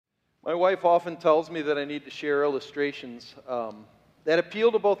My wife often tells me that I need to share illustrations that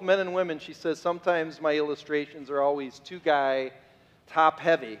appeal to both men and women. She says sometimes my illustrations are always too guy, top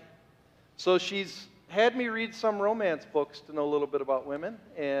heavy. So she's had me read some romance books to know a little bit about women,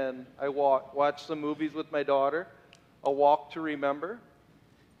 and I watch some movies with my daughter, A Walk to Remember,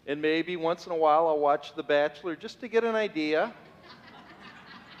 and maybe once in a while I'll watch The Bachelor just to get an idea.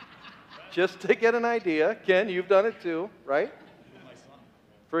 Just to get an idea. Ken, you've done it too, right?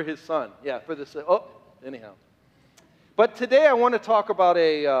 For his son. Yeah, for the son. Oh, anyhow. But today I want to talk about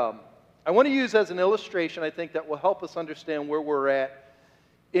I want to use as an illustration, I think, that will help us understand where we're at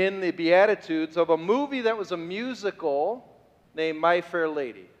in the Beatitudes of a movie that was a musical named My Fair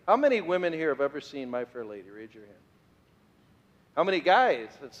Lady. How many women here have ever seen My Fair Lady? Raise your hand. How many guys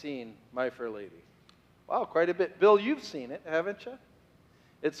have seen My Fair Lady? Wow, quite a bit. Bill, you've seen it, haven't you?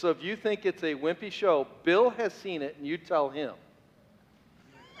 So if you think it's a wimpy show, Bill has seen it, and you tell him.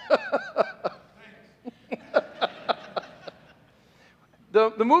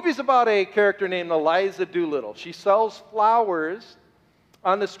 The movie's about a character named Eliza Doolittle. She sells flowers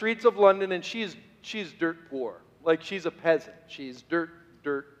on the streets of London, and she's dirt poor. Like, she's a peasant. She's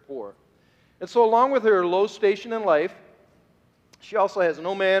dirt poor. And so along with her low station in life, she also has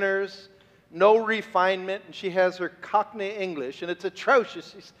no manners, no refinement, and she has her Cockney English, and it's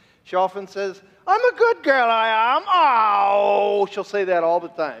atrocious. She often says, "I'm a good girl, I am." Oh, she'll say that all the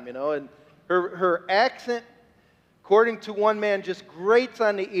time, and her accent, according to one man, just grates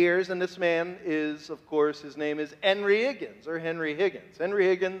on the ears, and this man is, of course, his name is Henry Higgins. Henry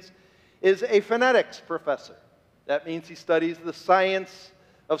Higgins is a phonetics professor. That means he studies the science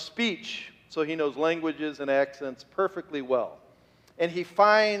of speech, so he knows languages and accents perfectly well. And he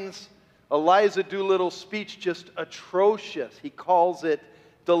finds Eliza Doolittle's speech just atrocious. He calls it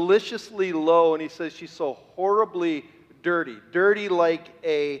deliciously low, and he says she's so horribly dirty like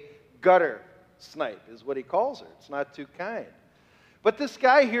a gutter snipe is what he calls her. It's not too kind. But this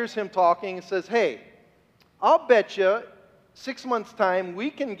guy hears him talking and says, "Hey, I'll bet you 6 months' time we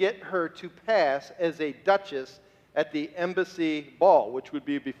can get her to pass as a duchess at the embassy ball," which would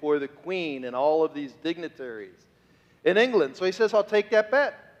be before the Queen and all of these dignitaries in England. So he says, "I'll take that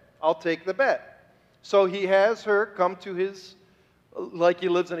bet. I'll take the bet." So he has her come to his, like he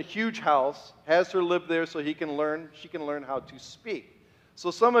lives in a huge house, has her live there so she can learn how to speak. So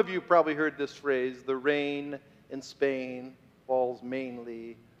some of you probably heard this phrase, "The rain in Spain falls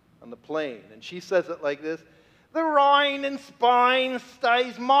mainly on the plain." And she says it like this, "The rain in Spain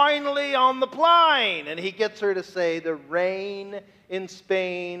stays mainly on the plain." And he gets her to say, "The rain in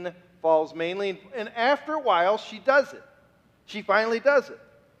Spain falls mainly." And after a while, she does it. She finally does it.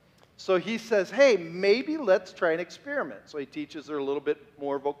 So he says, "Hey, maybe let's try an experiment." So he teaches her a little bit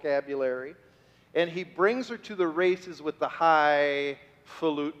more vocabulary, and he brings her to the races with the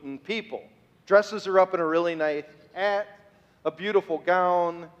highfalutin people. Dresses her up in a really nice hat, a beautiful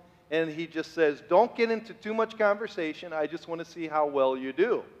gown, and he just says, "Don't get into too much conversation. I just want to see how well you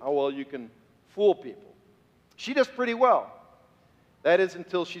do, how well you can fool people." She does pretty well. That is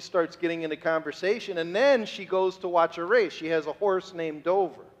until she starts getting into conversation, and then she goes to watch a race. She has a horse named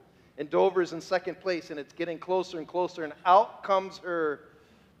Dover, and Dover's in second place, and it's getting closer and closer, and out comes her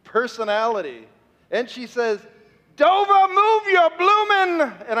personality. And she says, "Dover, move your bloomin',"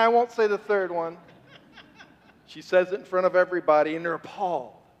 and I won't say the third one. She says it in front of everybody, and they're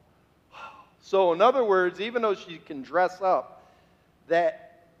appalled. So in other words, even though she can dress up, that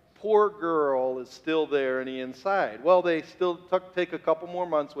poor girl is still there on the inside. Well, they still take a couple more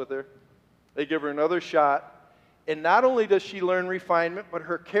months with her. They give her another shot. And not only does she learn refinement, but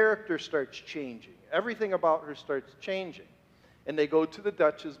her character starts changing. Everything about her starts changing. And they go to the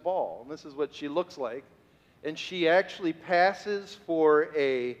Duchess ball. And this is what she looks like. And she actually passes for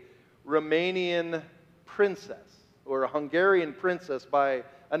a Romanian princess or a Hungarian princess by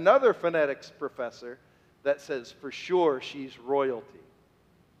another phonetics professor that says for sure she's royalty.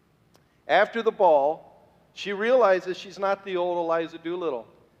 After the ball, she realizes she's not the old Eliza Doolittle.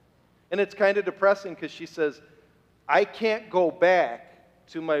 And it's kind of depressing because she says, "I can't go back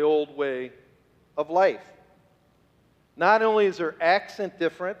to my old way of life." Not only is her accent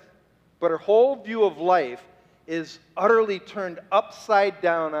different, but her whole view of life is utterly turned upside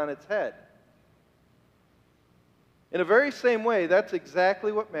down on its head. In a very same way, that's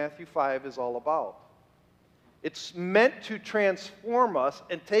exactly what Matthew 5 is all about. It's meant to transform us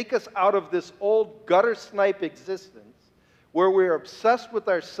and take us out of this old gutter snipe existence where we're obsessed with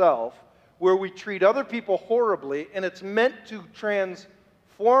ourselves, where we treat other people horribly, and it's meant to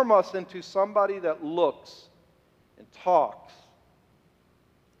transform us into somebody that looks and talks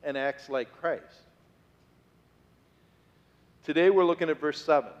and acts like Christ. Today we're looking at verse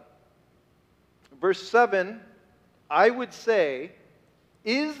 7. Verse 7, I would say,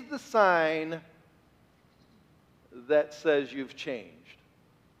 is the sign that says you've changed.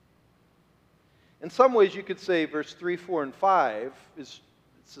 In some ways, you could say verse 3, 4, and 5 it's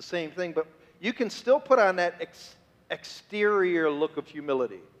the same thing, but you can still put on that exterior look of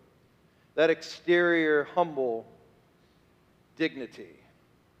humility, that exterior humble dignity.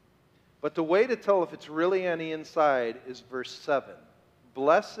 But the way to tell if it's really on the inside is verse 7.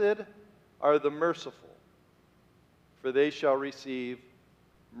 Blessed are the merciful, for they shall receive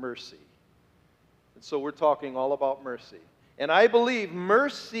mercy. And so we're talking all about mercy. And I believe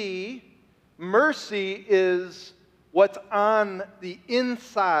mercy is what's on the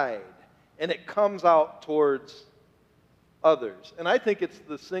inside, and it comes out towards others. And I think it's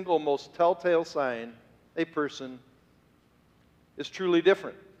the single most telltale sign a person is truly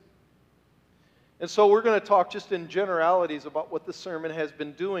different. And so we're going to talk just in generalities about what the sermon has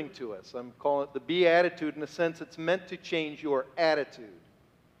been doing to us. I'm calling it the Beatitude. In a sense, it's meant to change your attitude.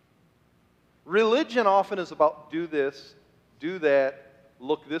 Religion often is about do this, do that,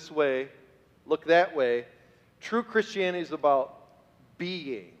 look this way, look that way. True Christianity is about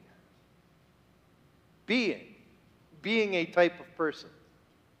being. Being a type of person.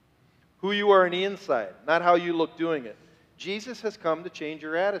 Who you are on the inside, not how you look doing it. Jesus has come to change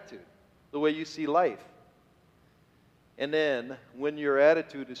your attitude, the way you see life. And then, when your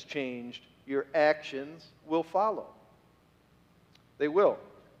attitude is changed, your actions will follow. They will.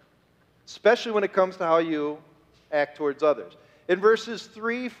 Especially when it comes to how you act towards others. In verses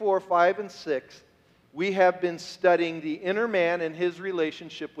 3, 4, 5, and 6, we have been studying the inner man and his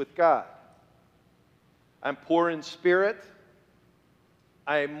relationship with God. I'm poor in spirit.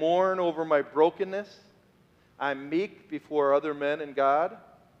 I mourn over my brokenness. I'm meek before other men and God.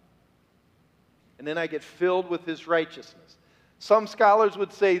 And then I get filled with his righteousness. Some scholars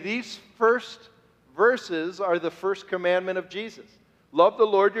would say these first verses are the first commandment of Jesus. Love the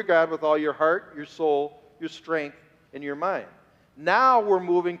Lord your God with all your heart, your soul, your strength, and your mind. Now we're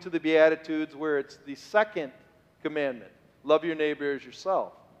moving to the Beatitudes where it's the second commandment. Love your neighbor as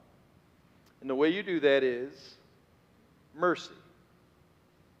yourself. And the way you do that is mercy.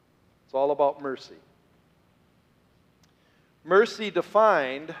 It's all about mercy. Mercy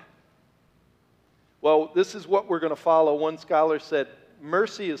defined, well, this is what we're going to follow. One scholar said,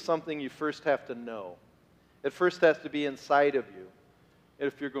 mercy is something you first have to know. It first has to be inside of you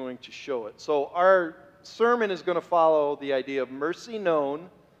if you're going to show it. So our sermon is going to follow the idea of mercy known.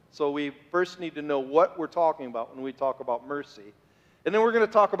 So we first need to know what we're talking about when we talk about mercy. And then we're going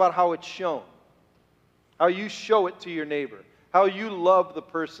to talk about how it's shown. How you show it to your neighbor. How you love the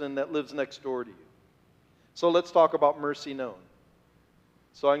person that lives next door to you. So let's talk about mercy known.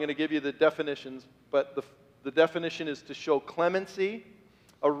 So I'm going to give you the definitions, but the definition is to show clemency.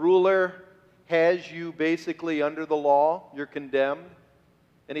 A ruler has you basically under the law, you're condemned,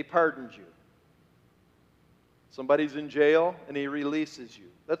 and he pardons you. Somebody's in jail, and he releases you.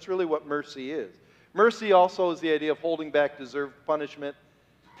 That's really what mercy is. Mercy also is the idea of holding back deserved punishment,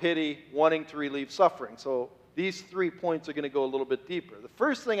 pity, wanting to relieve suffering. So these 3 points are going to go a little bit deeper. The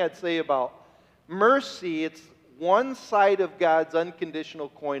first thing I'd say about mercy, it's one side of God's unconditional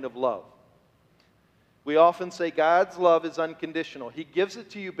coin of love. We often say God's love is unconditional. He gives it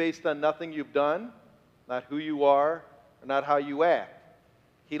to you based on nothing you've done, not who you are, or not how you act.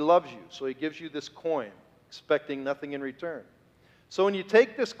 He loves you, so he gives you this coin, expecting nothing in return. So when you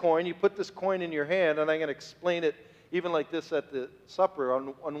take this coin, you put this coin in your hand, and I'm going to explain it even like this at the supper.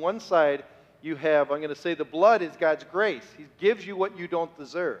 On one side, you have, I'm going to say the blood is God's grace. He gives you what you don't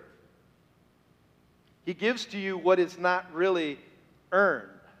deserve. He gives to you what is not really earned.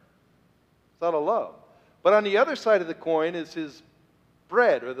 It's out of love. But on the other side of the coin is his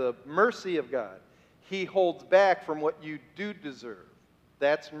bread, or the mercy of God. He holds back from what you do deserve.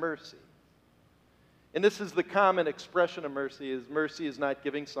 That's mercy. And this is the common expression of mercy is not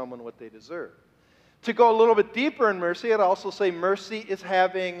giving someone what they deserve. To go a little bit deeper in mercy, I'd also say mercy is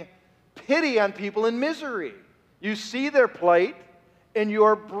having pity on people in misery. You see their plight, and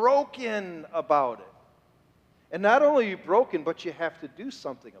you're broken about it. And not only are you broken, but you have to do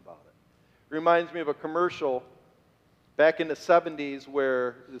something about it. It reminds me of a commercial back in the 70s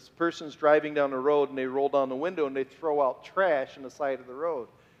where this person's driving down the road, and they roll down the window, and they throw out trash on the side of the road.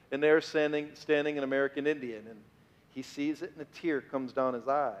 And they're standing an American Indian, and he sees it, and a tear comes down his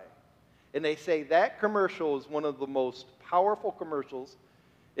eye. And they say that commercial is one of the most powerful commercials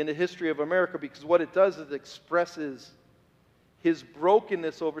in the history of America, because what it does is it expresses his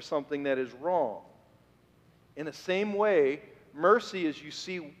brokenness over something that is wrong. In the same way, mercy is you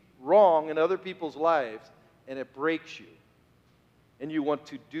see wrong in other people's lives, and it breaks you. And you want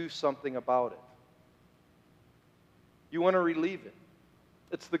to do something about it. You want to relieve it.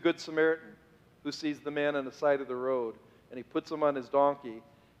 It's the Good Samaritan who sees the man on the side of the road, and he puts him on his donkey,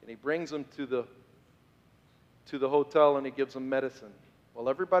 and he brings him to the hotel, and he gives him medicine. While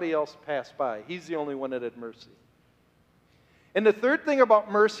everybody else passed by, he's the only one that had mercy. And the third thing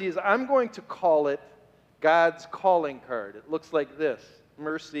about mercy is I'm going to call it God's calling card. It looks like this.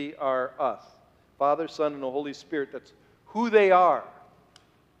 Mercy are us. Father, Son, and the Holy Spirit. That's who they are.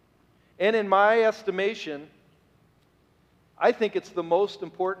 And in my estimation, I think it's the most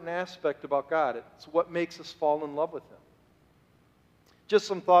important aspect about God. It's what makes us fall in love with Him. Just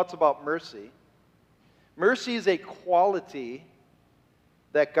some thoughts about mercy. Mercy is a quality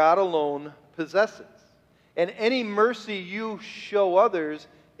that God alone possesses. And any mercy you show others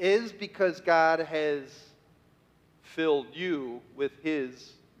is because God has filled you with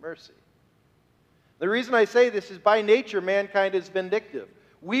His mercy. The reason I say this is by nature, mankind is vindictive.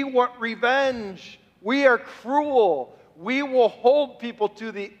 We want revenge. We are cruel. We will hold people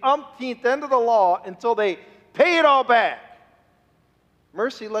to the umpteenth end of the law until they pay it all back.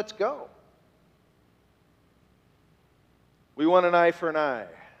 Mercy lets go. We want an eye for an eye.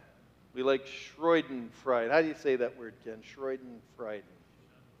 We like Schadenfreude. How do you say that word, Ken? Schadenfreude.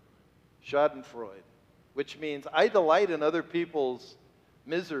 Schadenfreude. Which means I delight in other people's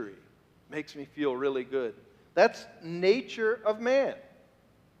misery. Makes me feel really good. That's nature of man.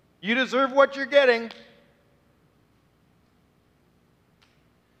 You deserve what you're getting.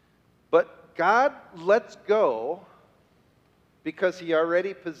 But God lets go because He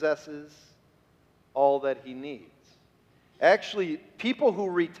already possesses all that He needs. Actually, people who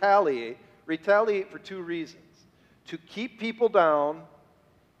retaliate for two reasons. To keep people down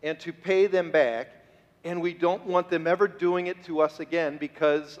and to pay them back. And we don't want them ever doing it to us again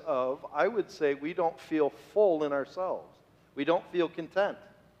because of, I would say, we don't feel full in ourselves. We don't feel content.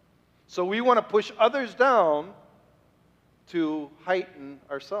 So we want to push others down to heighten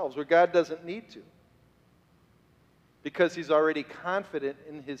ourselves where God doesn't need to. Because He's already confident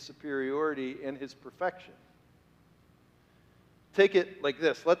in His superiority and His perfection. Take it like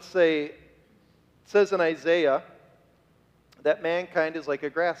this. Let's say, it says in Isaiah that mankind is like a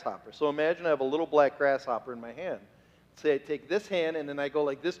grasshopper. So imagine I have a little black grasshopper in my hand. Say I take this hand and then I go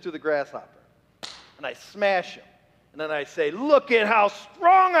like this to the grasshopper. And I smash him. And then I say, look at how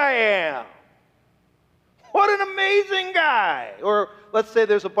strong I am. What an amazing guy. Or let's say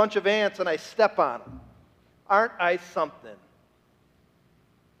there's a bunch of ants and I step on them. Aren't I something?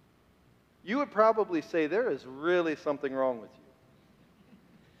 You would probably say there is really something wrong with you.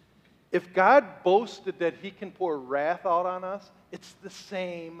 If God boasted that He can pour wrath out on us, it's the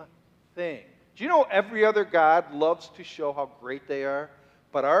same thing. Do you know every other God loves to show how great they are?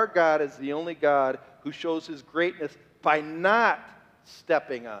 But our God is the only God who shows His greatness by not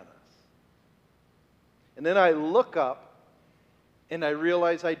stepping on us. And then I look up and I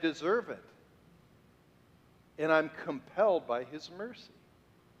realize I deserve it. And I'm compelled by His mercy.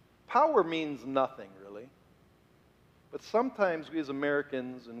 Power means nothing, really. But sometimes we as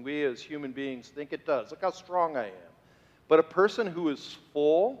Americans and we as human beings think it does. Look how strong I am. But a person who is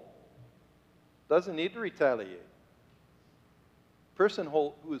full doesn't need to retaliate. A person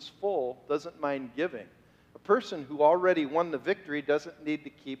who is full doesn't mind giving. A person who already won the victory doesn't need to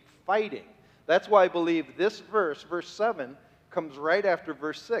keep fighting. That's why I believe this verse, verse 7, comes right after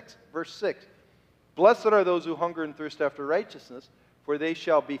verse 6. Verse 6, blessed are those who hunger and thirst after righteousness, for they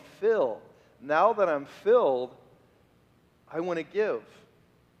shall be filled. Now that I'm filled, I want to give,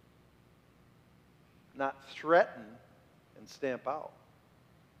 not threaten and stamp out.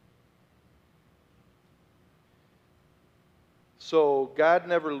 So God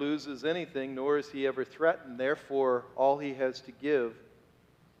never loses anything, nor is He ever threatened. Therefore, all He has to give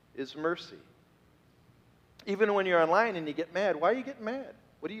is mercy. Even when you're online and you get mad, why are you getting mad?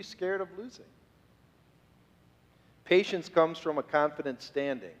 What are you scared of losing? Patience comes from a confident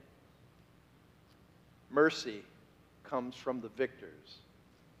standing. Mercy comes from the victors.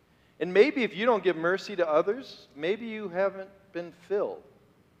 And maybe if you don't give mercy to others, maybe you haven't been filled.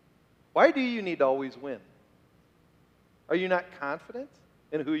 Why do you need to always win? Are you not confident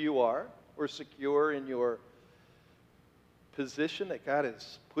in who you are or secure in your position that God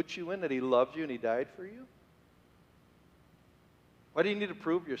has put you in, that He loved you and He died for you? Why do you need to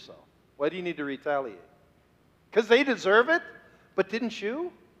prove yourself? Why do you need to retaliate? Because they deserve it, but didn't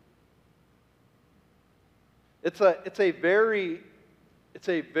you? It's a very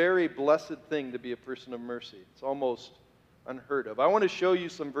blessed thing to be a person of mercy. It's almost unheard of. I want to show you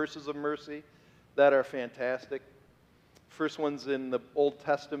some verses of mercy that are fantastic. First one's in the Old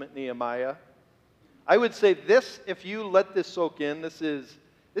Testament, Nehemiah. I would say this, if you let this soak in, this is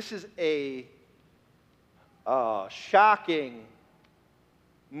a shocking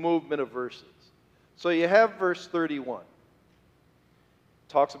movement of verses. So you have verse 31.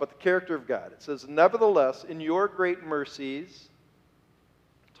 Talks about the character of God. It says, "Nevertheless, in your great mercies,"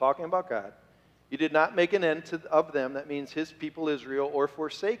 talking about God, "you did not make an end of them," that means his people Israel, "or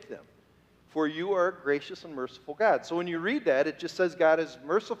forsake them. For you are a gracious and merciful God." So when you read that, it just says God is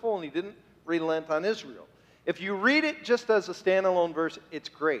merciful and he didn't relent on Israel. If you read it just as a standalone verse, it's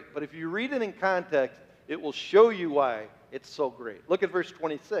great. But if you read it in context, it will show you why it's so great. Look at verse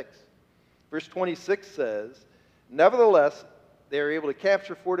 26. Verse 26 says, "Nevertheless, they were able to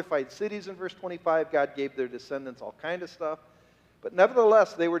capture fortified cities." In verse 25, God gave their descendants all kind of stuff. "But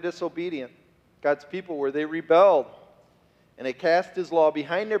nevertheless, they were disobedient." God's people were. They rebelled. And they cast his law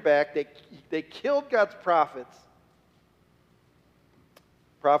behind their back. They killed God's prophets.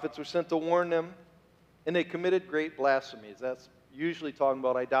 Prophets were sent to warn them. And they committed great blasphemies. That's usually talking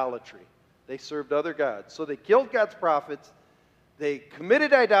about idolatry. They served other gods. So they killed God's prophets. They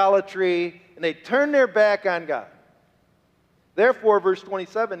committed idolatry. And they turned their back on God. Therefore, verse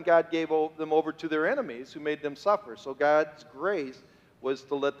 27, God gave them over to their enemies who made them suffer. So God's grace was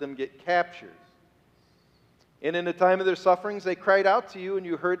to let them get captured. "And in the time of their sufferings, they cried out to you, and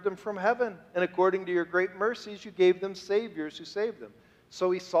you heard them from heaven. And according to your great mercies, you gave them saviors who saved them."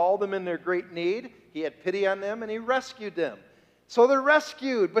 So he saw them in their great need. He had pity on them, and he rescued them. So they're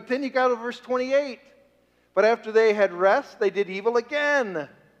rescued. But then you got to verse 28. "But after they had rest, they did evil again."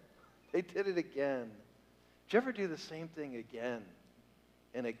 They did it again. Did you ever do the same thing again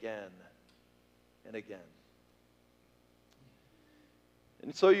and again and again?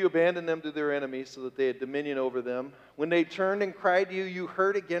 "And so you abandoned them to their enemies so that they had dominion over them. When they turned and cried to you, you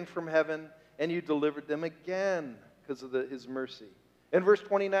heard again from heaven, and you delivered them again because of his mercy." In verse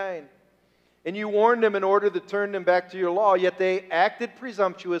 29, "And you warned them in order to turn them back to your law, yet they acted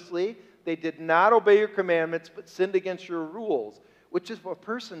presumptuously. They did not obey your commandments, but sinned against your rules," which is, if a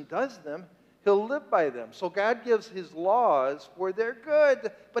person does them, he'll live by them. So God gives his laws for their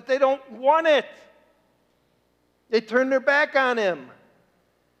good, but they don't want it. They turn their back on him.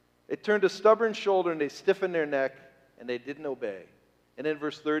 They turned a stubborn shoulder and they stiffened their neck and they didn't obey. And in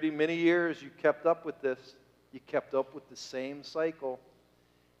verse 30, "Many years you kept up with this. You kept up with the same cycle.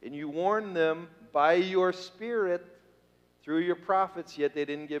 And you warned them by your Spirit through your prophets, yet they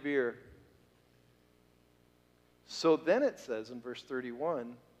didn't give ear." So then it says in verse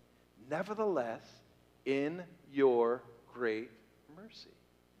 31, "Nevertheless, in your great mercy."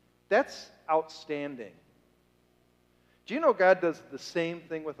 That's outstanding. Do you know God does the same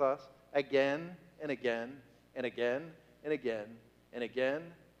thing with us again and again and again and again and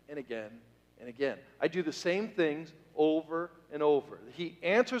again and again and again? I do the same things over and over. He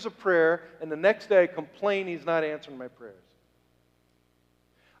answers a prayer, and the next day I complain he's not answering my prayers.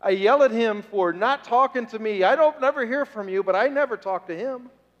 I yell at him for not talking to me. I don't never hear from you, but I never talk to him.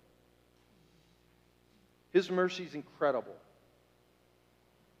 His mercy is incredible.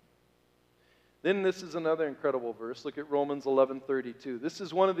 Then this is another incredible verse. Look at Romans 11:32. This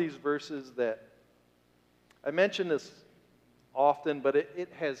is one of these verses that I mention this often, but it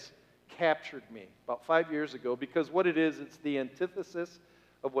has captured me about 5 years ago, because what it is, it's the antithesis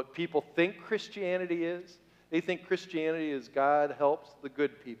of what people think Christianity is. They think Christianity is God helps the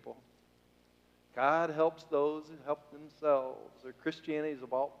good people. God helps those who help themselves. Or Christianity is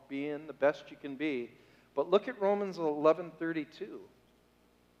about being the best you can be. But look at Romans 11:32.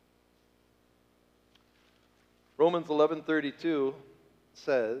 Romans 11:32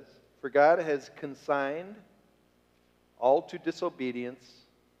 says, "For God has consigned all to disobedience,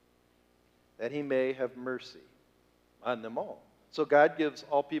 that he may have mercy on them all." So God gives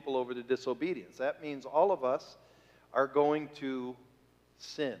all people over to disobedience. That means all of us are going to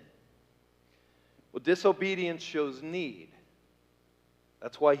sin. Well, disobedience shows need.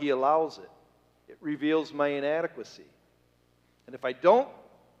 That's why he allows it. It reveals my inadequacy. And if I don't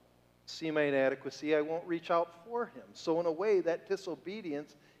see my inadequacy, I won't reach out for him. So in a way, that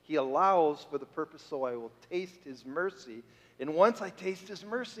disobedience he allows for the purpose so I will taste his mercy. And once I taste his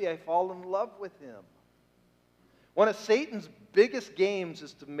mercy, I fall in love with him. One of Satan's biggest games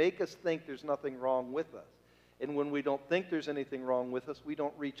is to make us think there's nothing wrong with us. And when we don't think there's anything wrong with us, we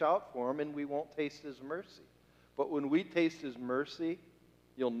don't reach out for him and we won't taste his mercy. But when we taste his mercy,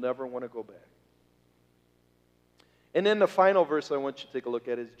 you'll never want to go back. And then the final verse I want you to take a look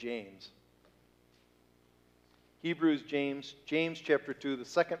at is James. James chapter 2, the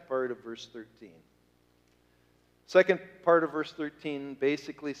second part of verse 13. Second part of verse 13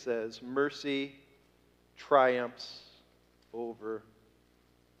 basically says, mercy triumphs over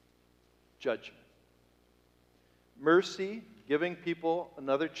judgment. Mercy, giving people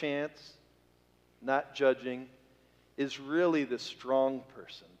another chance, not judging, is really the strong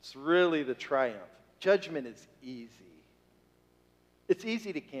person. It's really the triumph. Judgment is easy. It's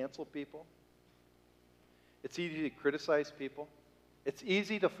easy to cancel people. It's easy to criticize people. It's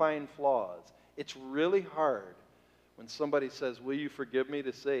easy to find flaws. It's really hard when somebody says, "Will you forgive me?"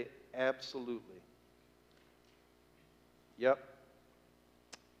 to say, "Absolutely. Yep.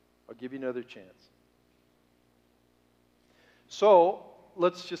 I'll give you another chance." So,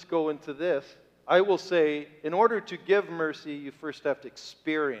 let's just go into this. I will say, in order to give mercy, you first have to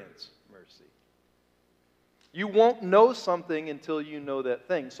experience mercy. You won't know something until you know that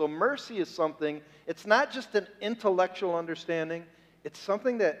thing. So mercy is something, it's not just an intellectual understanding, it's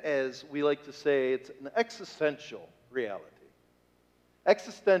something that, as we like to say, it's an existential reality.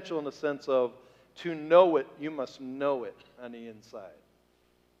 Existential in the sense of, to know it, you must know it on the inside.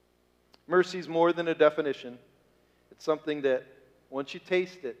 Mercy is more than a definition. It's something that, once you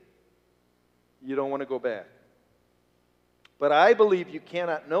taste it, you don't want to go back. But I believe you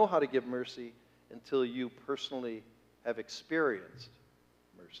cannot know how to give mercy until you personally have experienced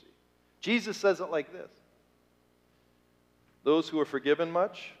mercy. Jesus says it like this: those who are forgiven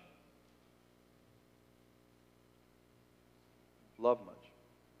much love much.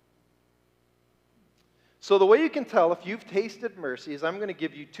 So the way you can tell if you've tasted mercy is I'm going to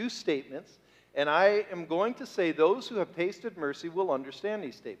give you two statements, and I am going to say those who have tasted mercy will understand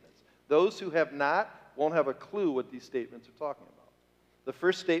these statements. Those who have not won't have a clue what these statements are talking about. The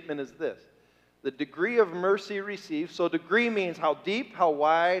first statement is this: the degree of mercy received. So degree means how deep, how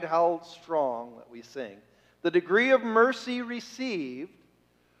wide, how strong that we sing. The degree of mercy received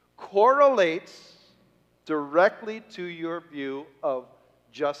correlates directly to your view of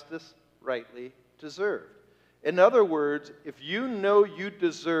justice rightly deserved. In other words, if you know you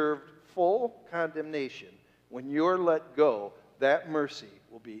deserved full condemnation, when you're let go, that mercy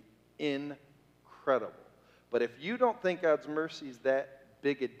will be incredible. But if you don't think God's mercy is that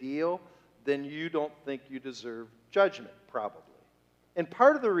big a deal, then you don't think you deserve judgment, probably. And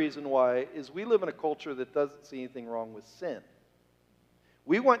part of the reason why is we live in a culture that doesn't see anything wrong with sin.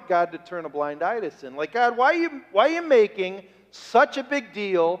 We want God to turn a blind eye to sin. Like, God, why are you making such a big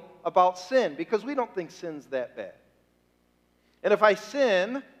deal about sin? Because we don't think sin's that bad. And if I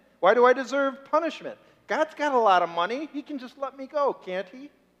sin, why do I deserve punishment? God's got a lot of money. He can just let me go, can't he?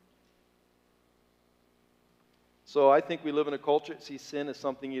 So I think we live in a culture that sees sin as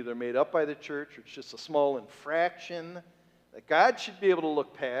something either made up by the church or it's just a small infraction that God should be able to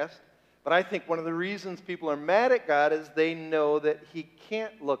look past. But I think one of the reasons people are mad at God is they know that he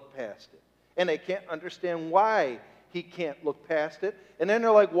can't look past it. And they can't understand why he can't look past it. And then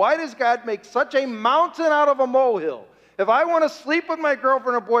they're like, why does God make such a mountain out of a molehill? If I want to sleep with my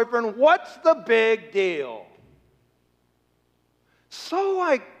girlfriend or boyfriend, what's the big deal? So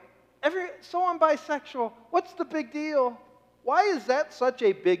I'm bisexual. What's the big deal? Why is that such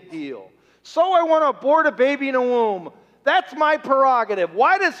a big deal? So I want to abort a baby in a womb. That's my prerogative.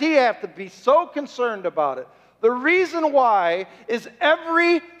 Why does he have to be so concerned about it? The reason why is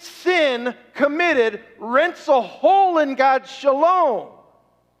every sin committed rents a hole in God's shalom.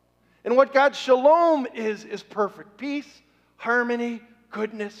 And what God's shalom is perfect peace, harmony,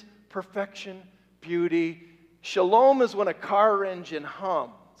 goodness, perfection, beauty. Shalom is when a car engine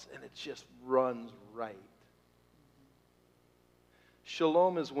hums and it just runs right.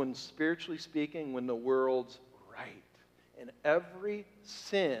 Shalom is when, spiritually speaking, when the world's right. And every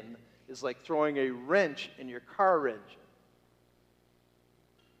sin is like throwing a wrench in your car engine.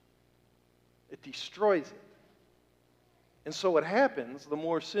 It destroys it. And so what happens, the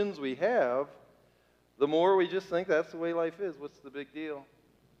more sins we have, the more we just think that's the way life is. What's the big deal?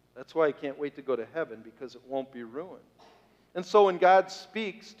 That's why I can't wait to go to heaven, because it won't be ruined. And so when God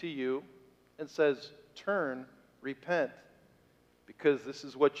speaks to you and says, turn, repent, because this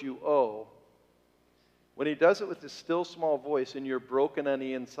is what you owe, when he does it with this still small voice and you're broken on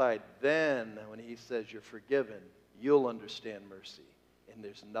the inside, then when he says you're forgiven, you'll understand mercy. And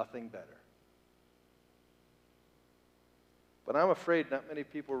there's nothing better. But I'm afraid not many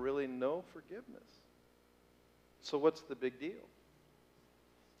people really know forgiveness. So what's the big deal?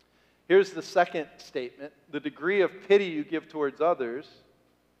 Here's the second statement. The degree of pity you give towards others.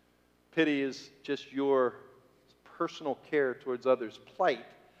 Pity is just your personal care towards others' plight.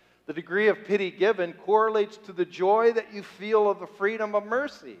 The degree of pity given correlates to the joy that you feel of the freedom of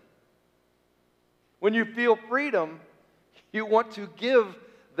mercy. When you feel freedom, you want to give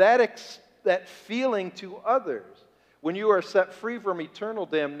that feeling to others. When you are set free from eternal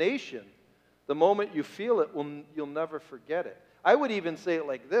damnation, the moment you feel it, you'll never forget it. I would even say it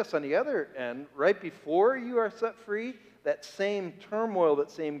like this. On the other end, right before you are set free, that same turmoil,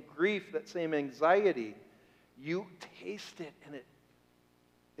 that same grief, that same anxiety, you taste it and it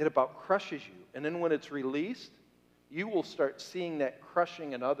about crushes you. And then when it's released, you will start seeing that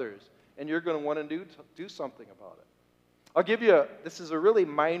crushing in others, and you're going to want to do something about it. I'll give you this is a really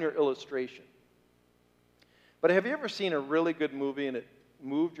minor illustration. But have you ever seen a really good movie and it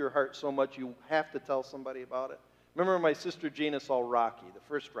moved your heart so much you have to tell somebody about it? Remember my sister Gina saw Rocky, the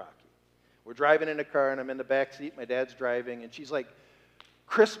first Rocky. We're driving in a car and I'm in the back seat, my dad's driving, and she's like,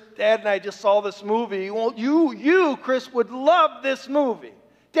 Chris, Dad and I just saw this movie. Well, you, Chris, would love this movie.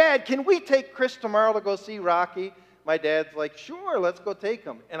 Dad, can we take Chris tomorrow to go see Rocky? My dad's like, sure, let's go take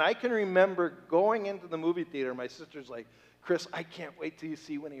him. And I can remember going into the movie theater, my sister's like, Chris, I can't wait till you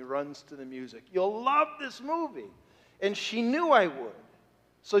see when he runs to the music. You'll love this movie. And she knew I would.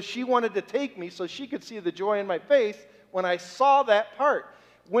 So she wanted to take me so she could see the joy in my face when I saw that part.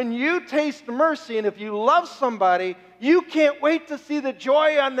 When you taste mercy, and if you love somebody, you can't wait to see the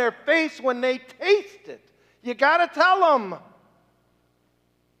joy on their face when they taste it. You got to tell them.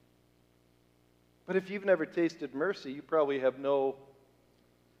 But if you've never tasted mercy, you probably have no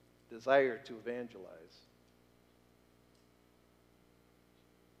desire to evangelize.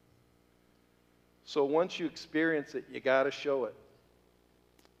 So once you experience it, you got to show it.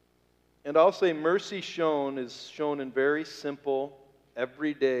 And I'll say mercy shown is shown in very simple,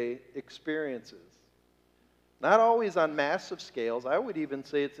 everyday experiences. Not always on massive scales. I would even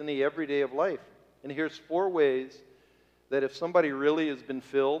say it's in the everyday of life. And here's 4 ways that if somebody really has been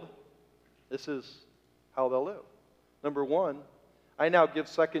filled, this is how they'll live. Number 1, I now give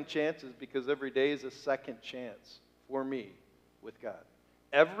second chances because every day is a second chance for me with God.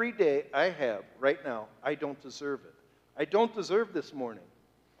 Every day I have right now, I don't deserve it. I don't deserve this morning.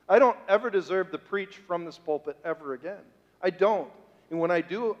 I don't ever deserve to preach from this pulpit ever again. I don't. And when I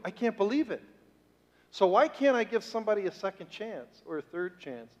do, I can't believe it. So why can't I give somebody a second chance or a third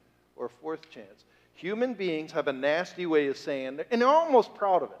chance or a fourth chance? Human beings have a nasty way of saying, and they're almost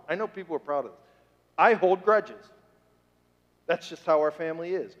proud of it. I know people are proud of it. I hold grudges. That's just how our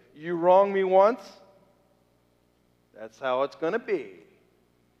family is. You wrong me once, that's how it's going to be.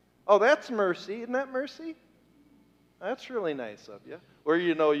 Oh, that's mercy. Isn't that mercy? That's really nice of you. Or,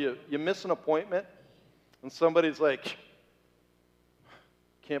 you miss an appointment, and somebody's like,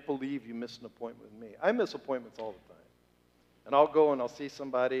 can't believe you missed an appointment with me. I miss appointments all the time. And I'll go and I'll see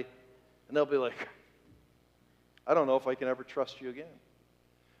somebody, and they'll be like, I don't know if I can ever trust you again.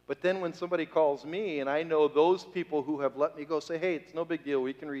 But then when somebody calls me, and I know those people who have let me go, say, hey, it's no big deal.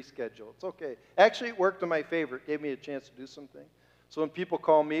 We can reschedule. It's okay. Actually, it worked in my favor. It gave me a chance to do something. So when people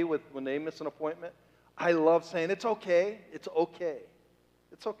call me when they miss an appointment, I love saying, it's okay. It's okay.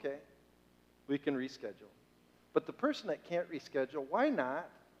 It's okay. We can reschedule. But the person that can't reschedule, why not?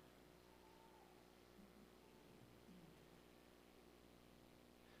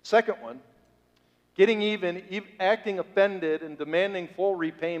 Second one, getting even, acting offended, and demanding full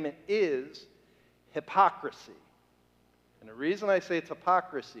repayment is hypocrisy. And the reason I say it's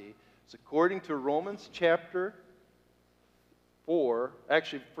hypocrisy is according to Romans chapter 4,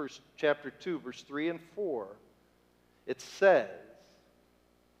 actually chapter 2, verse 3 and 4, it says,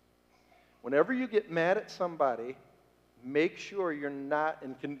 whenever you get mad at somebody, make sure you're not,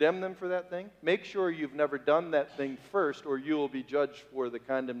 and condemn them for that thing, make sure you've never done that thing first, or you will be judged for the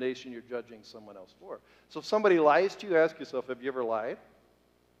condemnation you're judging someone else for. So if somebody lies to you, ask yourself, have you ever lied?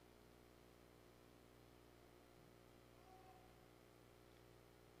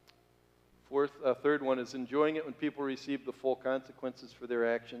 Third one is enjoying it when people receive the full consequences for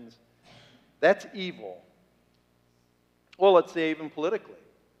their actions. That's evil. Well, let's say even politically.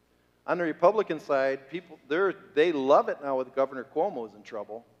 On the Republican side, people they love it now with Governor Cuomo's in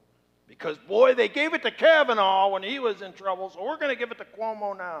trouble. Because, boy, they gave it to Kavanaugh when he was in trouble, so we're going to give it to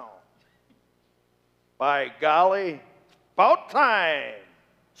Cuomo now. By golly, about time.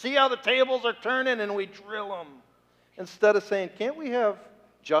 See how the tables are turning and we drill them. Instead of saying, can't we have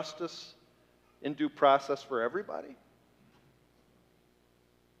justice in due process for everybody?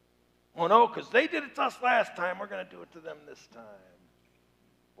 Well, no, because they did it to us last time. We're going to do it to them this time.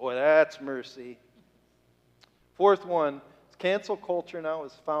 Boy, that's mercy. Fourth one, cancel culture now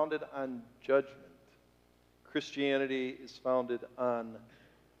is founded on judgment. Christianity is founded on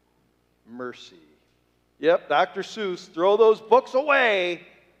mercy. Yep, Dr. Seuss, throw those books away.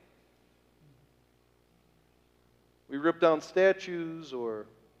 We rip down statues, or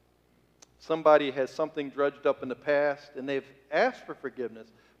somebody has something drudged up in the past, and they've asked for forgiveness,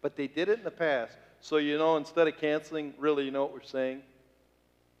 but they did it in the past. So, instead of canceling, really, you know what we're saying?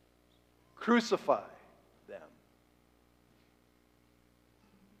 Crucify them.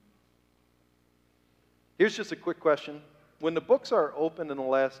 Here's just a quick question. when the books are opened in the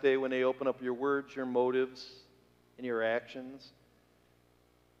last day, when they open up your words, your motives, and your actions,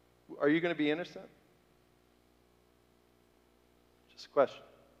 are you going to be innocent? Just a question.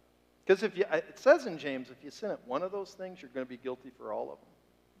 Because it says in James, if you sin at one of those things, you're going to be guilty for all of them.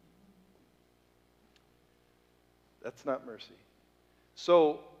 That's not mercy.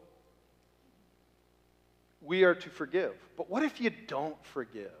 So, we are to forgive. But what if you don't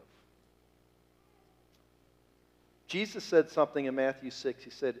forgive? Jesus said something in Matthew 6. He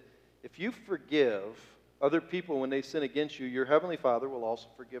said, if you forgive other people when they sin against you, your heavenly Father will also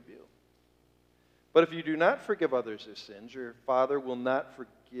forgive you. But if you do not forgive others their sins, your Father will not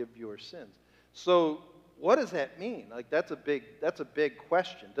forgive your sins. So what does that mean? Like that's a big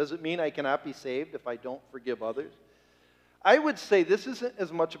question. Does it mean I cannot be saved if I don't forgive others? I would say this isn't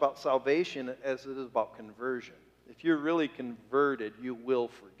as much about salvation as it is about conversion. If you're really converted, you will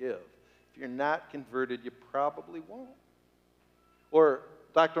forgive. If you're not converted, you probably won't. Or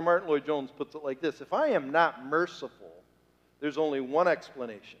Dr. Martin Lloyd-Jones puts it like this: if I am not merciful, there's only one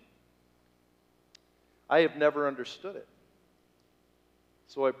explanation. I have never understood it.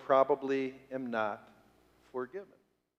 So I probably am not forgiven.